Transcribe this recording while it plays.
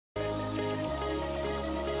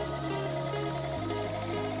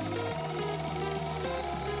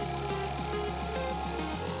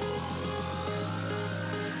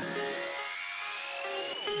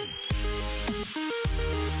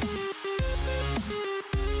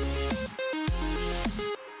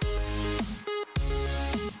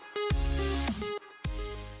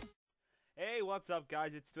what's up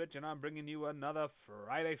guys, it's Twitch and I'm bringing you another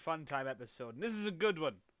Friday Fun Time episode. And this is a good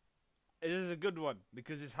one. This is a good one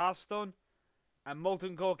because it's Hearthstone and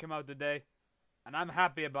Molten Core came out today. And I'm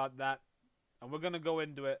happy about that. And we're going to go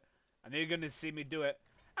into it. And you're going to see me do it.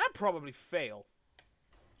 And probably fail.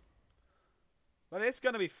 But it's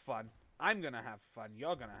going to be fun. I'm going to have fun.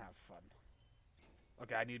 You're going to have fun.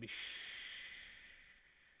 Okay, I need to be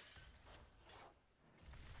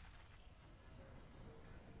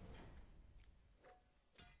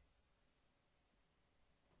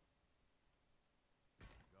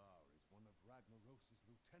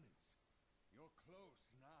lieutenants. You're close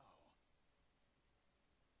now.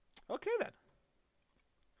 Okay then.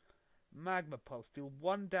 Magma Pulse. Deal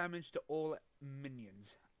 1 damage to all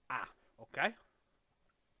minions. Ah, okay.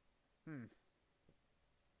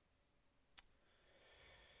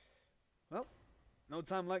 Well, no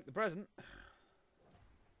time like the present.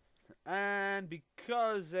 And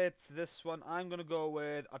because it's this one, I'm going to go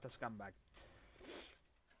with Utter Scumbag.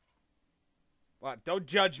 What? Don't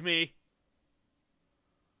judge me.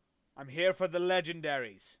 I'm here for the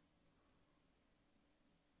legendaries.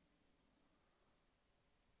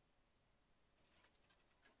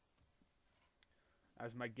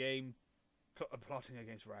 As my game plotting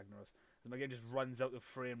against Ragnaros. As my game just runs out of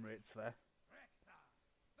frame rates there.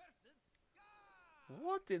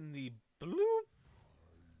 What in the blue?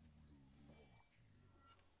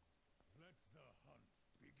 Let the hunt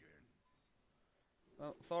begin.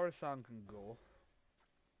 Well, Thorisan can go.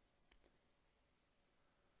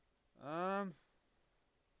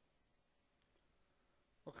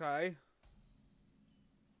 Okay.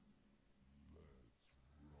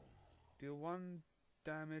 Deal 1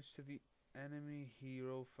 damage to the enemy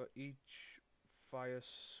hero for each fire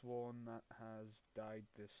sworn that has died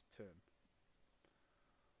this turn.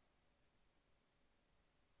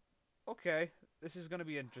 Okay, this is going to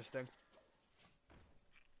be interesting.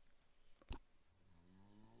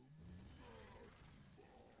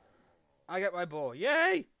 I get my bow.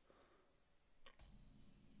 Yay!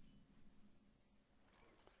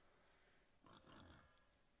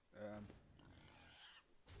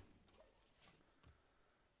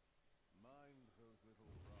 Mind those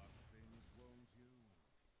little rock things, won't you?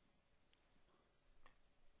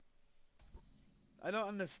 I don't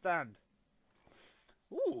understand.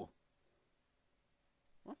 Ooh.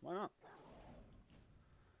 Well, why not?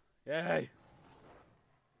 Yay.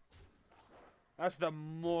 That's the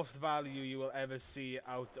most value you will ever see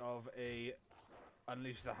out of a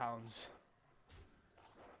Unleash the Hounds.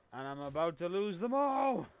 And I'm about to lose them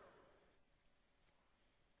all.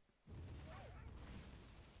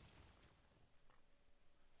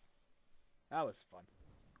 That was fun.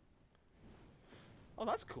 Oh,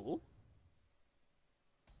 that's cool.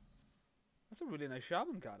 That's a really nice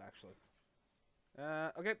Shaman card, actually.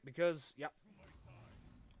 Okay, because, yep.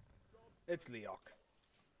 It's Leok.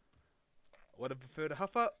 I would have preferred a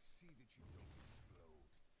Huffer. See that you don't explode.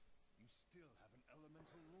 You still have an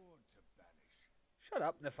elemental lord to banish. Shut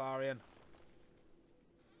up, Nefarian.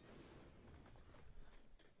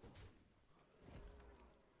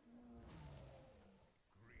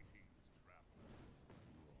 Greetings,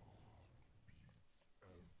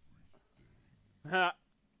 traveler. Ha!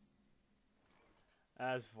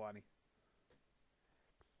 That's funny.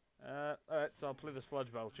 Alright, so I'll play the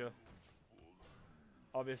Sludge Belcher.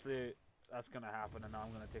 Obviously, that's gonna happen, and now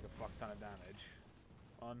I'm gonna take a fuck ton of damage.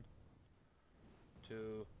 1,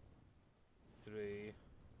 2, 3.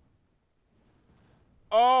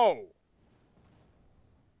 Oh!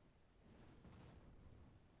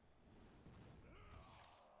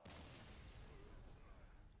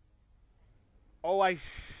 Oh, I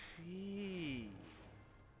see.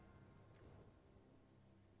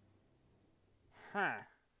 Huh.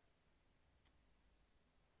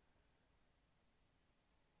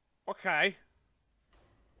 Okay.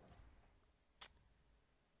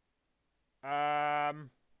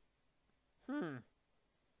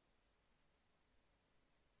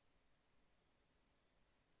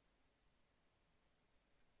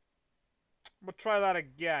 We'll try that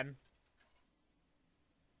again.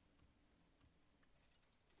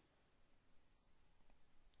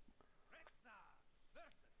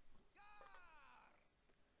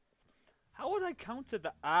 How would I counter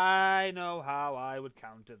that? I know how I would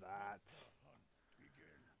counter that.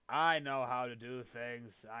 I know how to do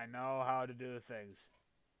things. I know how to do things.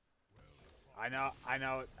 I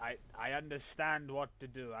understand what to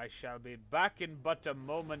do. I shall be back in but a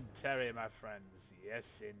momentary, my friends.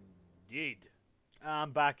 Yes, indeed.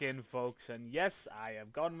 I'm back in, folks, and yes, I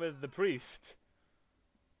have gone with the priest.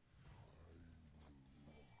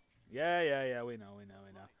 Yeah, we know.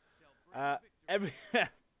 Every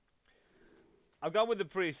I've gone with the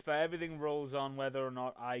priest, but everything rolls on whether or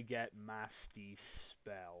not I get Masty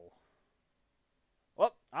Spell.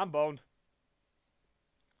 Oh, I'm boned.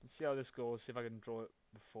 Let's see how this goes. See if I can draw it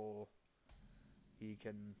before he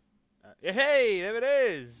can... hey, there it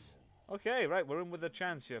is! Okay, right, we're in with a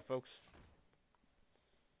chance here, folks.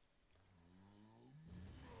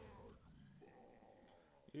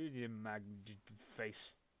 You mag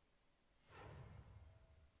face.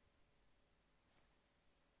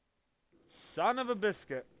 Son of a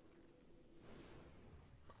biscuit.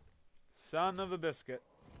 Son of a biscuit.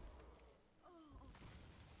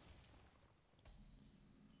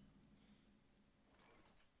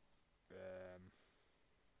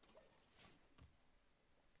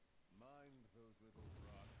 Mind those little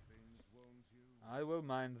rock things, won't you? I will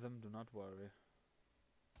mind them, do not worry.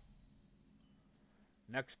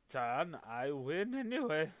 Next turn, I win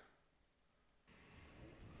anyway.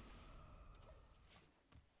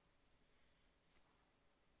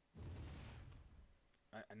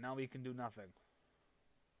 And now we can do nothing.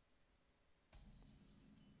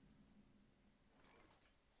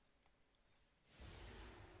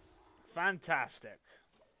 Fantastic.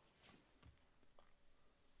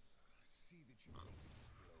 See that you don't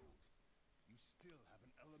explode. You still have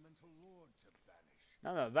an elemental lord to banish.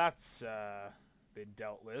 Now that that's been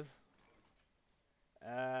dealt with.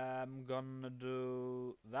 I'm gonna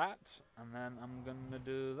do that, and then I'm gonna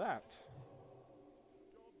do that.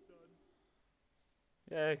 Job done.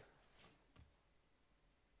 Yay.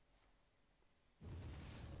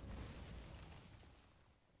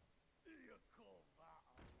 You call that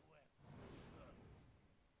a weapon?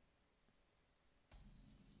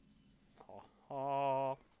 Ha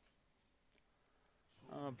ha.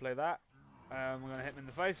 I'm gonna play that. We're gonna hit him in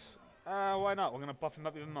the face. Why not? We're gonna buff him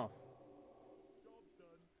up even more. Job done.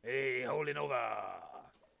 Hey, holding over.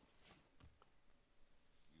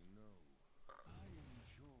 You know, I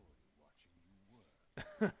enjoy watching you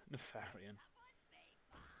work. Nefarian.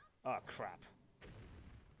 Oh crap.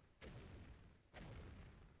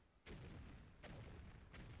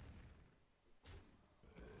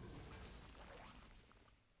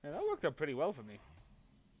 Yeah, that worked out pretty well for me.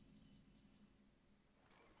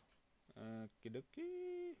 Okie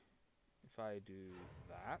dokie. If I do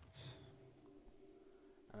that,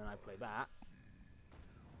 and then I play that,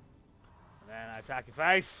 and then I attack your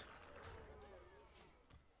face.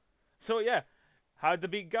 So yeah, how to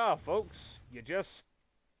beat Gar, folks? You just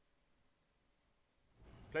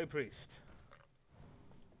play priest.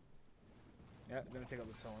 Yeah, I'm gonna take out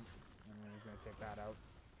the taunt, and then he's gonna take that out.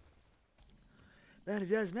 But it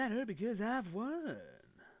doesn't matter because I've won.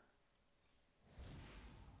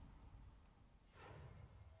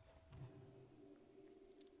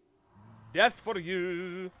 Death for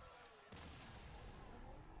you!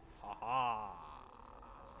 Ha ha!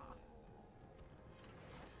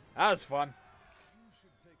 That was fun. You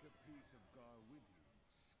should take a piece of Gar with you.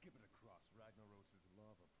 Skip it across Ragnaros'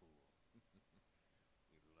 lava pool. You'd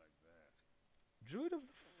like that. Druid of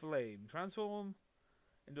the Flame. Transform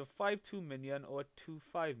into a 5/2 minion or a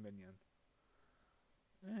 2/5 minion.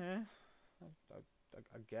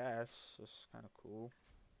 I guess. It's kind of cool.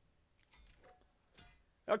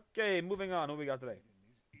 Okay, moving on. What we got today? Is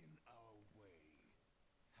in our way.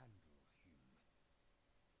 Handle him.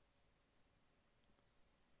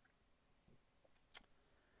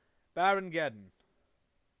 Baron Geddon.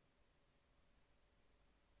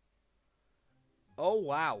 Oh,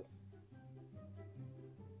 wow.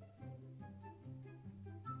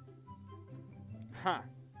 Huh.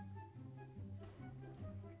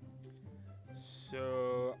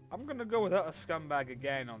 So, I'm gonna go without a scumbag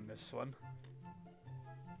again on this one.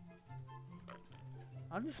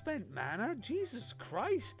 Unspent mana? Jesus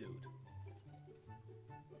Christ, dude.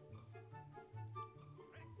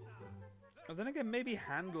 Oh, then again, maybe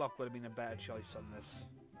Handlock would have been a better choice on this.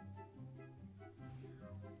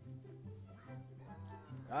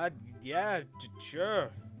 Yeah,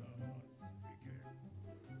 sure.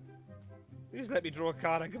 Please let me draw a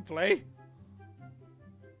card I can play.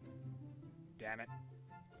 Damn it.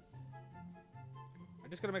 I'm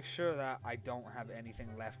just gonna make sure that I don't have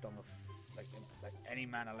anything left on the... like any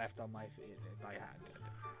mana left on my hand.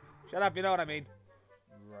 Shut up, you know what I mean.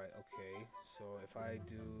 Right, okay. So if I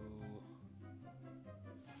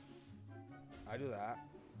do that.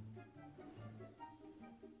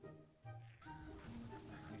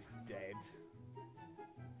 He's dead.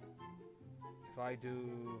 If I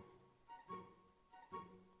do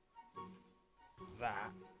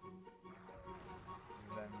that,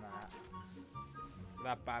 and then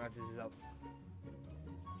that balances it out.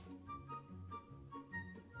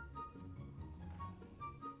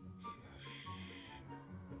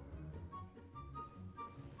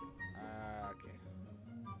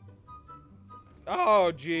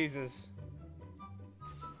 Oh, Jesus.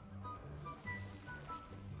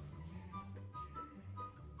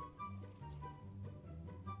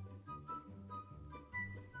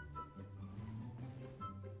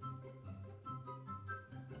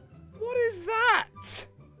 What is that?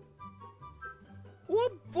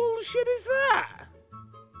 What bullshit is that?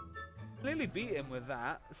 Clearly beat him with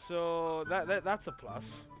that, so that's a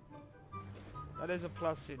plus. That is a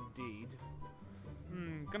plus indeed.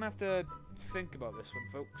 Gonna have to think about this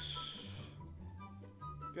one, folks.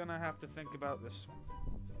 Gonna have to think about this one.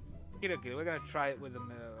 Okay, we're gonna try it with the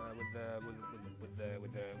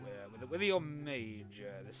your mage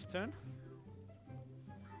this turn.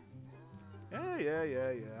 Yeah.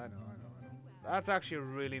 I know. That's actually a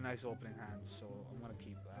really nice opening hand, so I'm gonna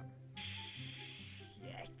keep that.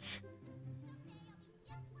 Shit.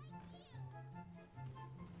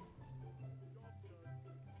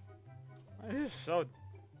 This is so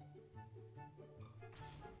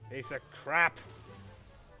piece of crap.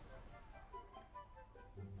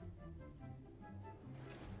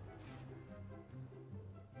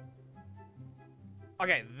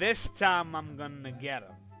 Okay, this time I'm gonna get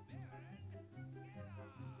him.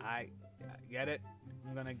 I get it.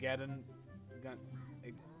 I'm gonna get him.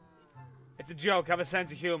 It's a joke. Have a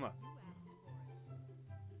sense of humor.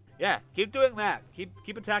 Yeah, keep doing that.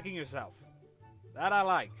 Keep attacking yourself. That I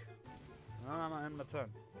like. Oh, I'm gonna end my turn.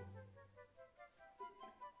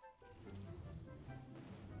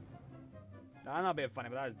 I'm not being funny,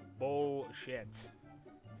 but that is bullshit.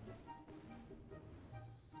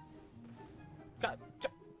 God,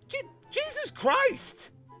 Jesus Christ!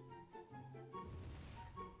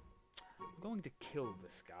 I'm going to kill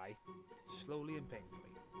this guy, slowly and painfully.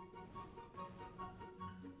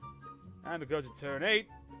 And because it's turn 8,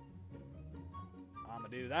 I'm gonna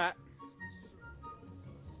do that.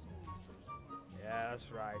 Yeah,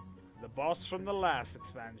 that's right. The boss from the last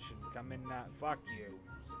expansion coming now. Fuck you.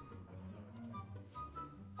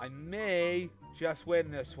 I may just win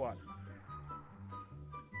this one.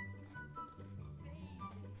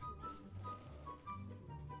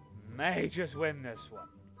 May just win this one.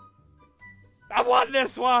 I won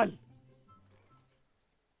this one!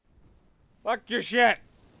 Fuck your shit!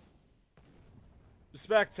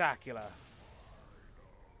 Spectacular.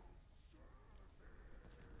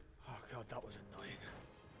 Oh god, that was annoying.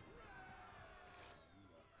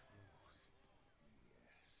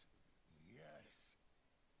 Yes.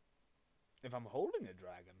 If I'm holding a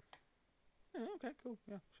dragon. Yeah, okay, cool.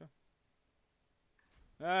 Yeah, sure.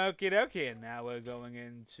 Okie dokie, and now we're going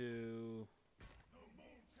into... The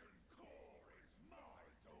molten core is my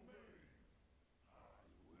domain. I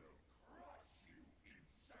will crush you,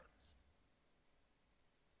 insect.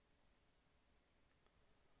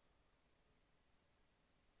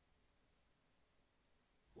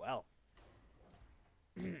 Well.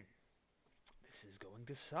 This is going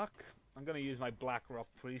to suck. I'm going to use my Black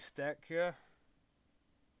Rock Priest deck here.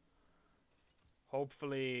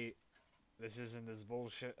 Hopefully, this isn't as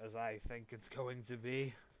bullshit as I think it's going to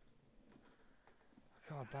be.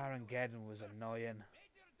 God, Baron Geddon was annoying.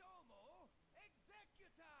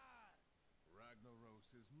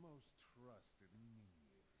 Ragnaros' most trusted minion.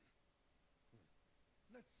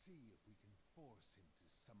 Let's see if we can force him to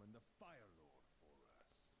summon the Fire Lord for us.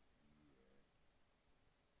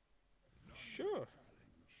 Sure.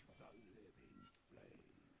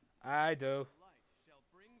 I do.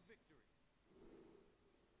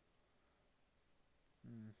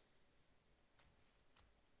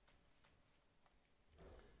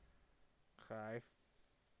 Okay.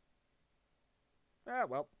 Ah,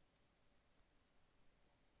 well.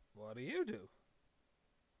 What do you do?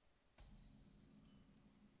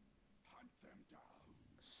 Hunt them down.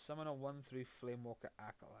 Summon a 1/3 Flamewalker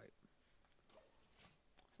Acolyte.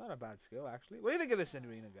 It's not a bad skill, actually. What do you think of this in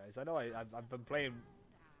arena, guys? I know I've been playing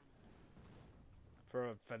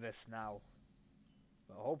for this now,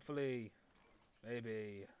 but hopefully,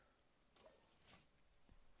 maybe.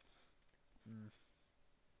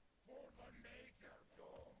 For the Major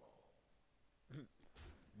Domo.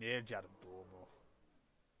 Major Domo.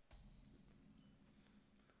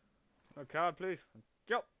 A card, please.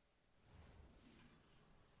 Go.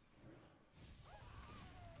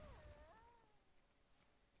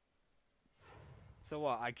 So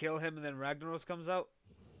what? I kill him and then Ragnaros comes out?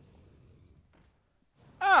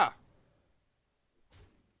 Ah!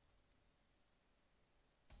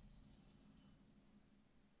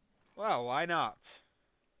 Well, why not?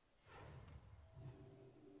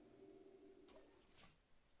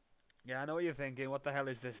 Yeah, I know what you're thinking. What the hell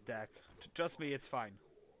is this deck? Trust me, it's fine.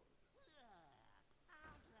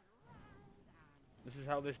 This is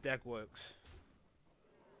how this deck works.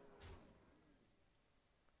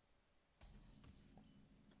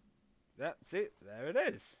 Yeah, see, there it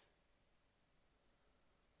is.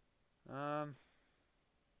 Yeah,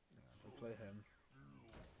 we'll play him.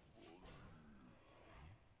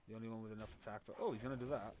 The only one with enough attack. But oh, he's gonna do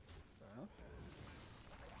that. Fair enough.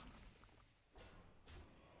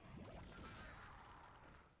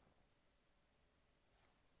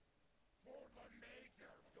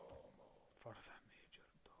 For the major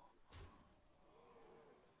domo.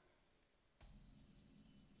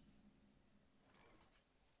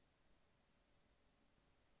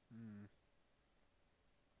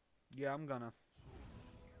 Yeah, I'm gonna.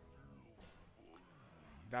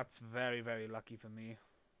 That's very, very lucky for me.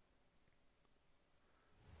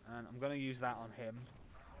 And I'm gonna use that on him.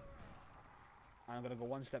 And I'm gonna go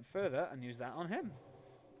one step further and use that on him.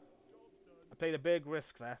 I played a big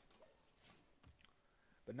risk there.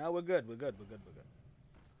 But now we're good, we're good, we're good, we're good.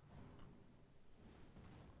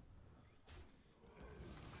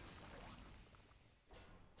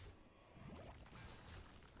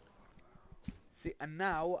 See, and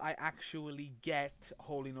now I actually get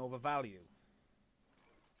holding over value.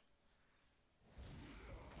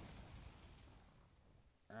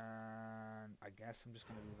 And I guess I'm just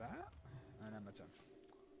going to do that. And then my turn.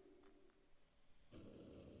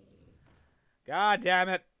 God damn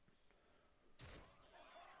it!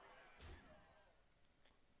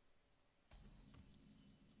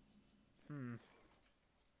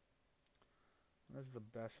 What is the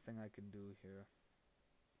best thing I can do here?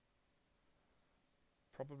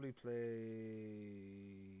 Probably play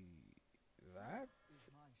that.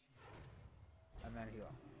 And then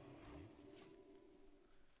heal.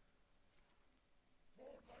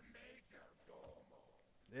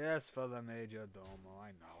 Yes, for the Major Domo,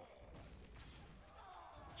 I know.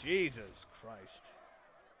 Jesus Christ.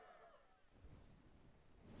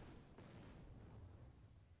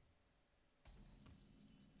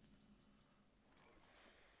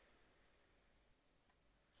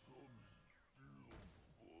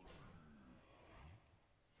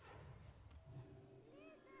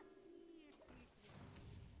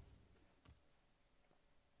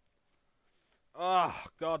 Oh,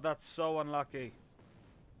 God, that's so unlucky.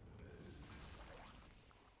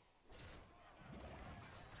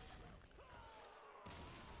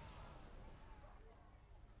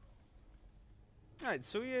 Alright,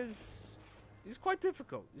 so he's quite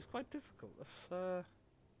difficult. He's quite difficult.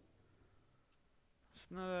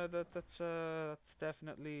 That's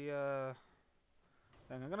definitely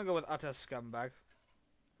thing. I'm gonna go with utter scumbag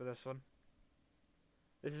for this one.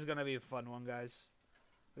 This is gonna be a fun one, guys.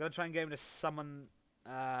 We're gonna try and get him to summon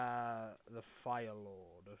the Fire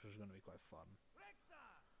Lord. This is gonna be quite fun.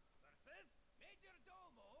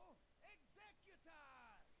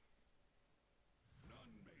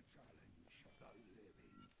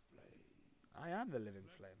 I am the living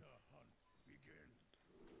flame.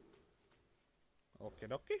 Okie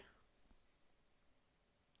dokie.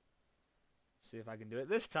 See if I can do it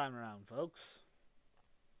this time around, folks.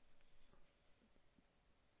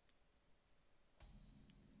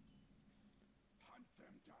 Hunt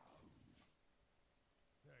them down.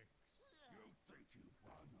 Thanks. You think you've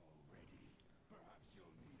won already? Perhaps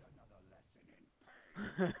you'll need another lesson in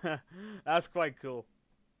pain. That's quite cool.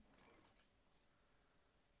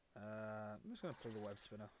 I'm just gonna play the web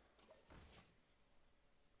spinner. I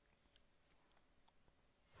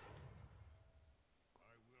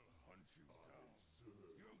will hunt you down soon.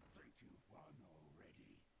 You think you've won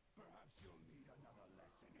already? Perhaps you'll need another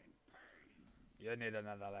lesson in pain. You need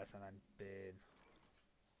another lesson in pain.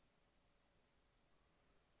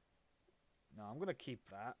 No, I'm gonna keep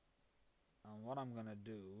that. And what I'm gonna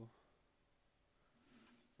do,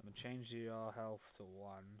 I'm gonna change your health to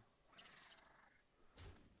 1.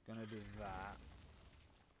 Gonna do that.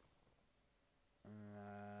 And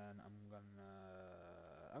then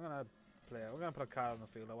I'm gonna play. We're gonna put a card on the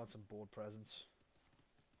field. I want some board presence.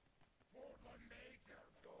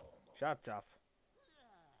 Shut up.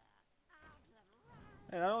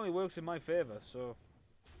 Hey, that only works in my favor, so.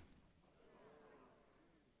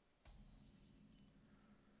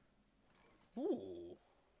 Ooh.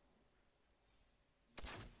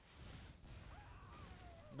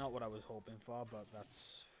 Not what I was hoping for, but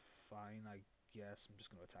that's fine, I guess. I'm just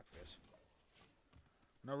gonna attack face.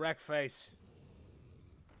 No wreck face.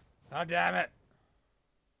 God damn it!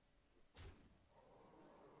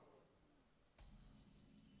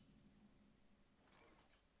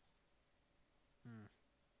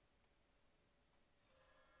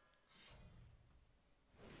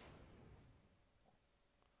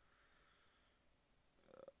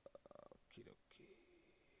 Okie dokie.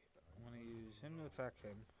 I'm gonna use him to attack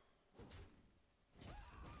him.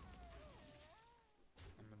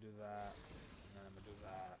 I'm gonna do that, and then I'm gonna do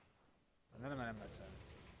that. end my turn.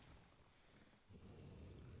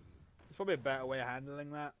 There's probably a better way of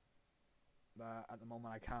handling that. But at the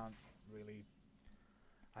moment I can't really...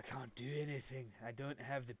 I can't do anything. I don't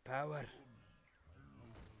have the power.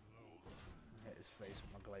 I hit his face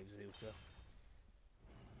with my glaive Zuka.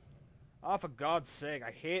 Oh, for God's sake,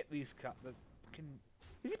 I hate these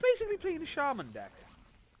Is he basically playing a shaman deck?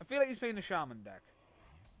 I feel like he's playing a shaman deck.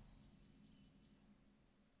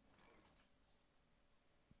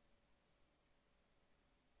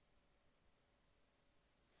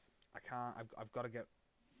 I can't. I've got to get.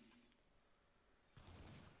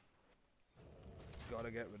 Got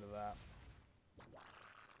to get rid of that.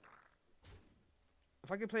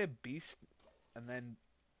 If I could play a beast and then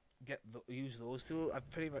use those two, I'm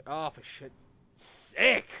pretty much. Oh, for shit.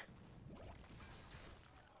 Sick.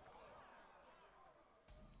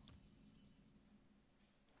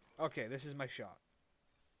 Okay, this is my shot.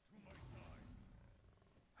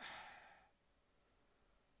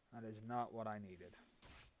 That is not what I needed.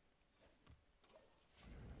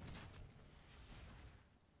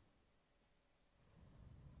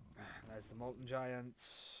 There's the Molten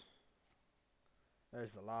Giants.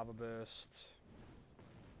 There's the Lava Burst.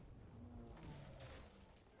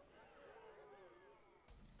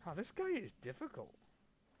 Oh, this guy is difficult.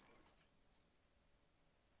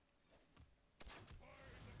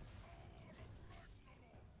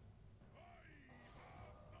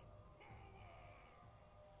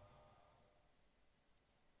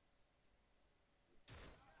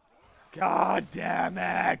 God damn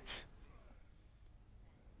it!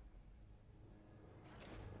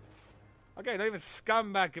 Okay, not even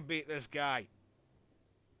Scumbag can beat this guy.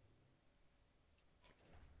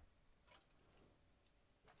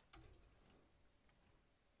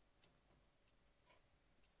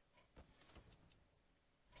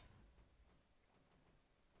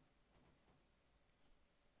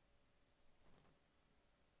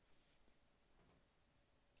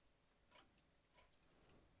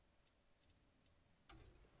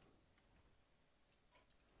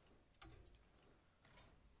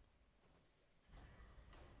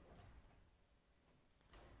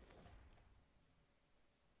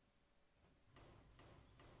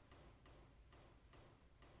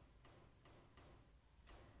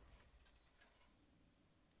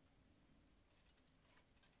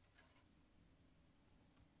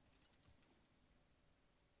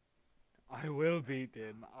 I will beat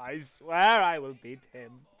him. I swear I will beat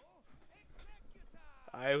him.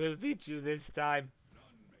 I will beat you this time.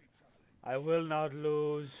 I will not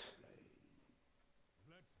lose.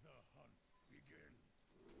 Let the hunt begin.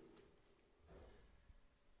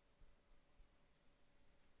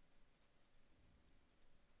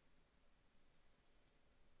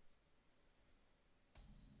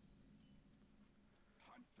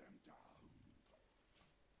 Hunt them down.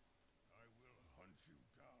 I will hunt you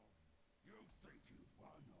down. You think you've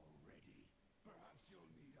won already? Perhaps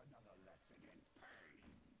you'll need another lesson in pain.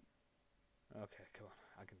 Okay, come on.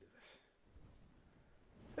 I can do this.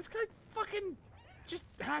 This guy fucking just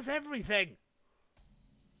has everything.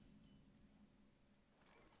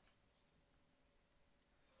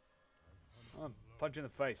 Oh, punch in the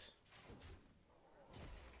face.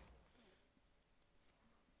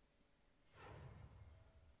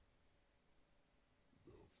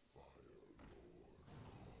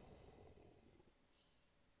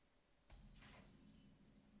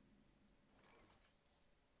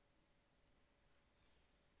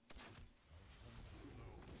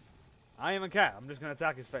 I am a cat. I'm just going to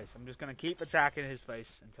attack his face. I'm just going to keep attacking his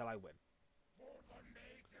face until I win.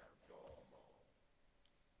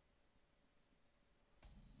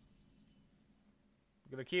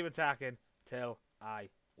 I'm going to keep attacking till I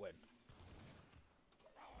win.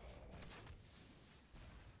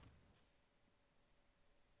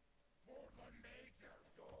 For the Major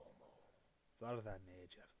Domo.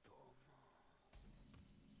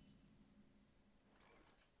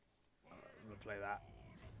 I'm going to play that.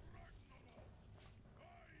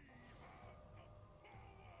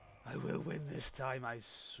 I will win this time, I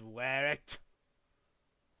swear it.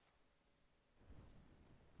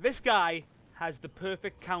 This guy has the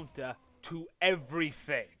perfect counter to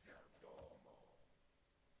everything.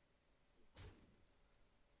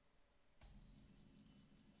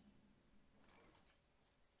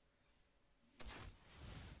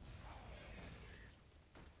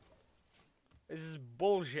 This is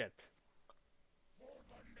bullshit.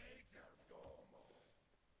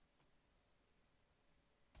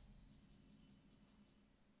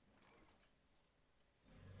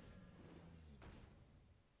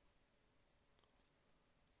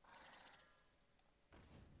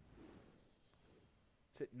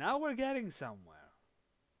 So now we're getting somewhere.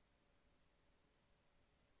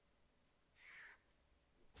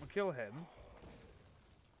 I'll kill him.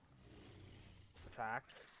 Attack.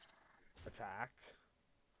 Attack.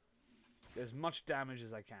 Get as much damage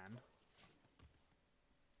as I can.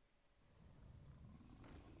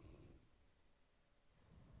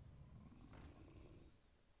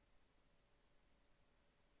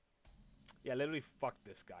 Yeah, literally fuck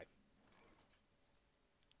this guy.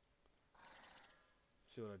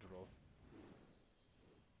 See what I draw.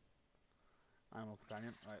 Animal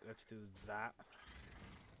companion. Right, let's do that.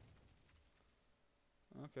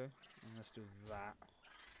 Okay, and let's do that.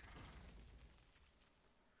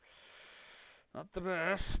 Not the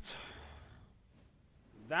best.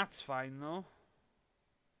 That's fine though.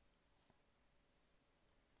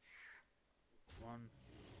 One.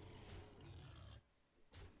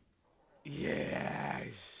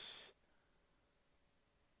 Yes.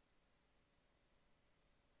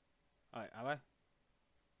 Alright, have I?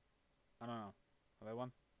 I don't know. Have I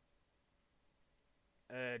won?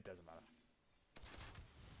 It doesn't matter.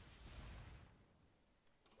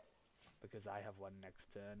 Because I have one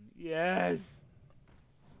next turn. Yes!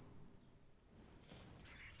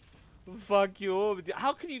 Fuck you.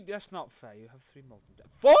 How can you... That's not fair. You have 3 molten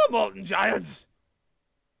giants. 4 molten giants!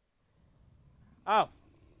 Oh.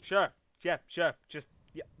 Sure. Yeah, sure. Just...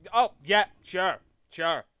 Yeah. Oh, yeah. Sure.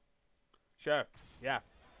 Sure. Sure. Yeah.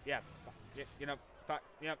 Yeah. You know...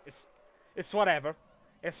 You know, it's whatever.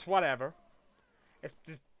 It's whatever. It's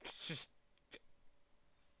just...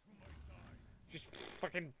 Just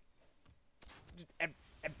fucking... I'm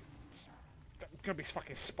gonna be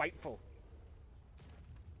fucking spiteful.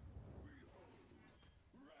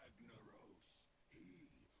 Ragnaros, he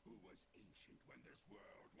who was ancient when this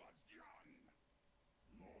world was young.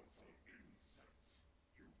 Mortal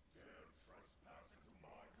insects, you dare trespass into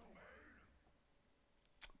my domain?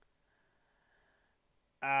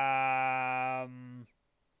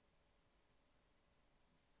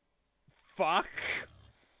 Fuck.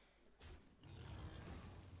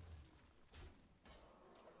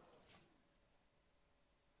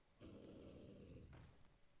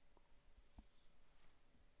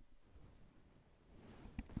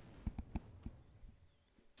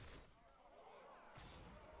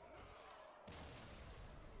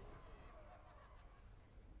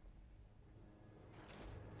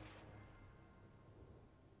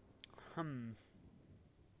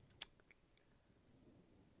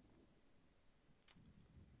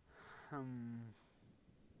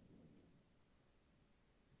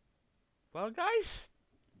 Well, guys,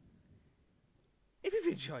 if you've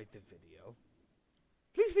enjoyed the video,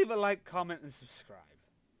 please leave a like, comment, and subscribe.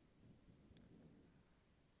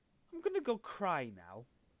 I'm gonna go cry now.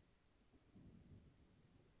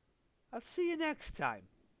 I'll see you next time.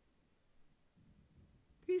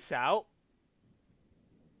 Peace out.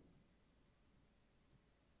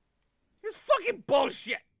 This fucking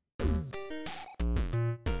bullshit!